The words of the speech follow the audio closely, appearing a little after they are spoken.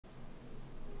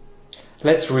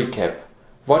Let's recap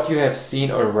what you have seen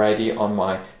already on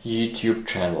my YouTube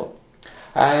channel.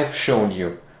 I have shown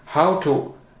you how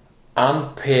to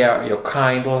unpair your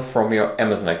Kindle from your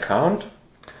Amazon account.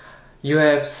 You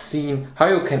have seen how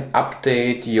you can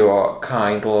update your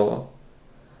Kindle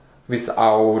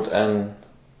without an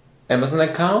Amazon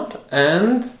account,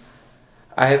 and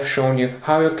I have shown you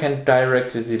how you can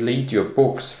directly delete your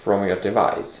books from your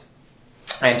device.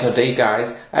 And today,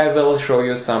 guys, I will show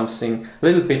you something a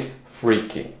little bit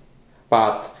freaky.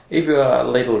 But if you are a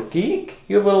little geek,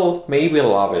 you will maybe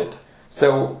love it.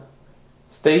 So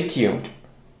stay tuned.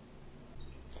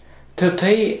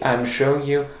 Today I'm showing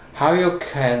you how you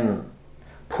can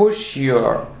push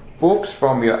your books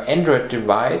from your Android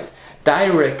device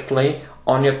directly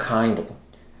on your Kindle.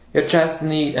 You just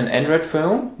need an Android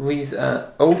phone with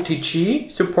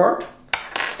OTG support,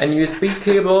 an USB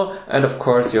cable, and of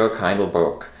course your Kindle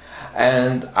book.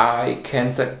 And I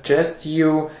can suggest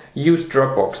you use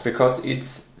Dropbox because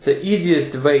it's the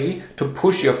easiest way to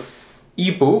push your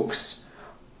ebooks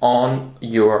on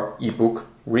your ebook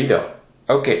reader.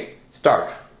 Okay,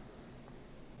 start.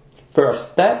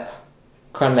 First step,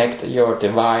 connect your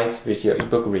device with your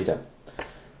ebook reader.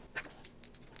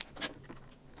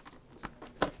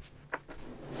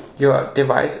 Your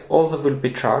device also will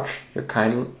be charged, your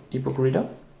Kindle ebook reader.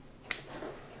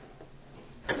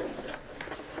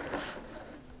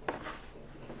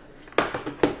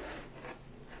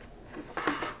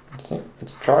 Okay,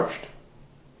 it's charged.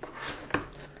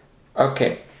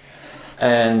 Okay,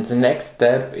 and the next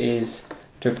step is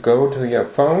to go to your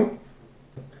phone.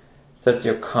 That's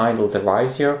your Kindle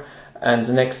device here. And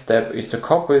the next step is to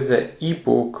copy the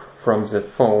ebook from the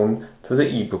phone to the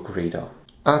ebook reader.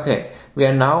 Okay, we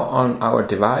are now on our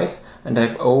device and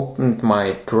I've opened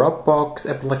my Dropbox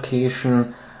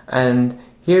application, and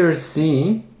here you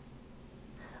see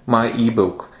my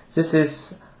ebook. This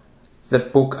is the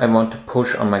book I want to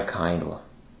push on my Kindle.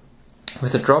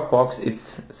 With the Dropbox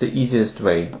it's the easiest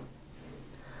way.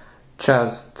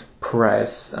 Just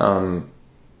press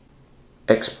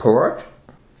export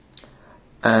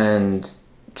and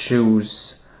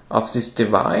choose of this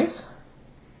device.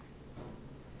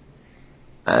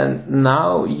 And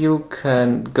now you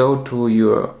can go to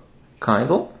your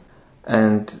Kindle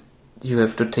and you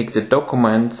have to take the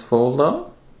documents folder,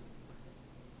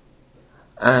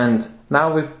 and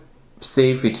now we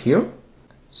save it here.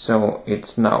 So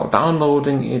it's now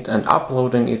downloading it and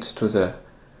uploading it to the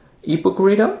ebook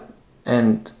reader,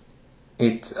 and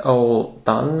it's all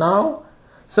done now.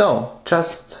 So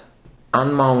just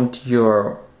unmount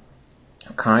your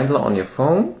Kindle on your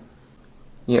phone.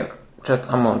 Here, just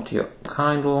unmount your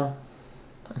Kindle.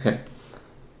 Okay.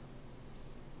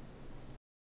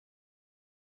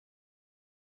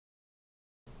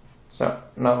 So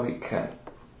now we can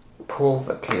pull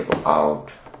the cable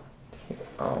out,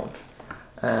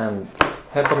 and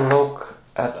have a look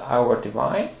at our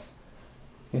device.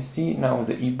 You see now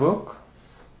the ebook.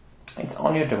 It's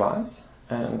on your device,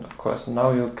 and of course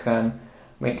now you can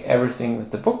make everything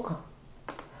with the book.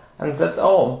 And that's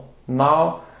all.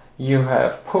 Now you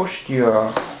have pushed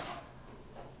your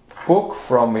book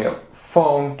from your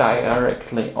phone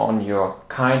directly on your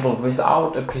Kindle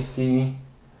without a PC,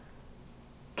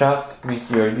 just with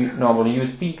your normal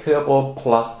USB cable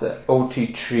plus the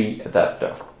OTG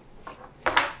adapter.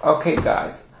 Okay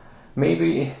guys,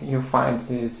 maybe you find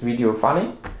this video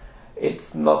funny.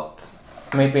 It's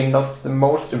maybe not the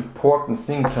most important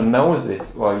thing to know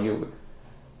this, or you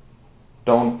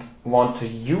don't want to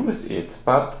use it,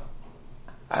 but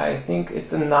I think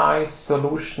it's a nice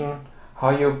solution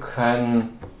how you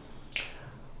can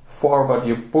forward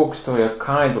your books to your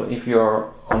Kindle if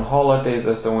you're on holidays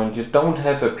or so and you don't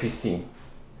have a PC.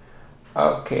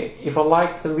 Okay, if you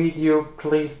liked the video,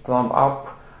 please thumb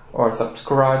up or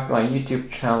subscribe my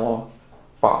YouTube channel.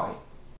 Bye.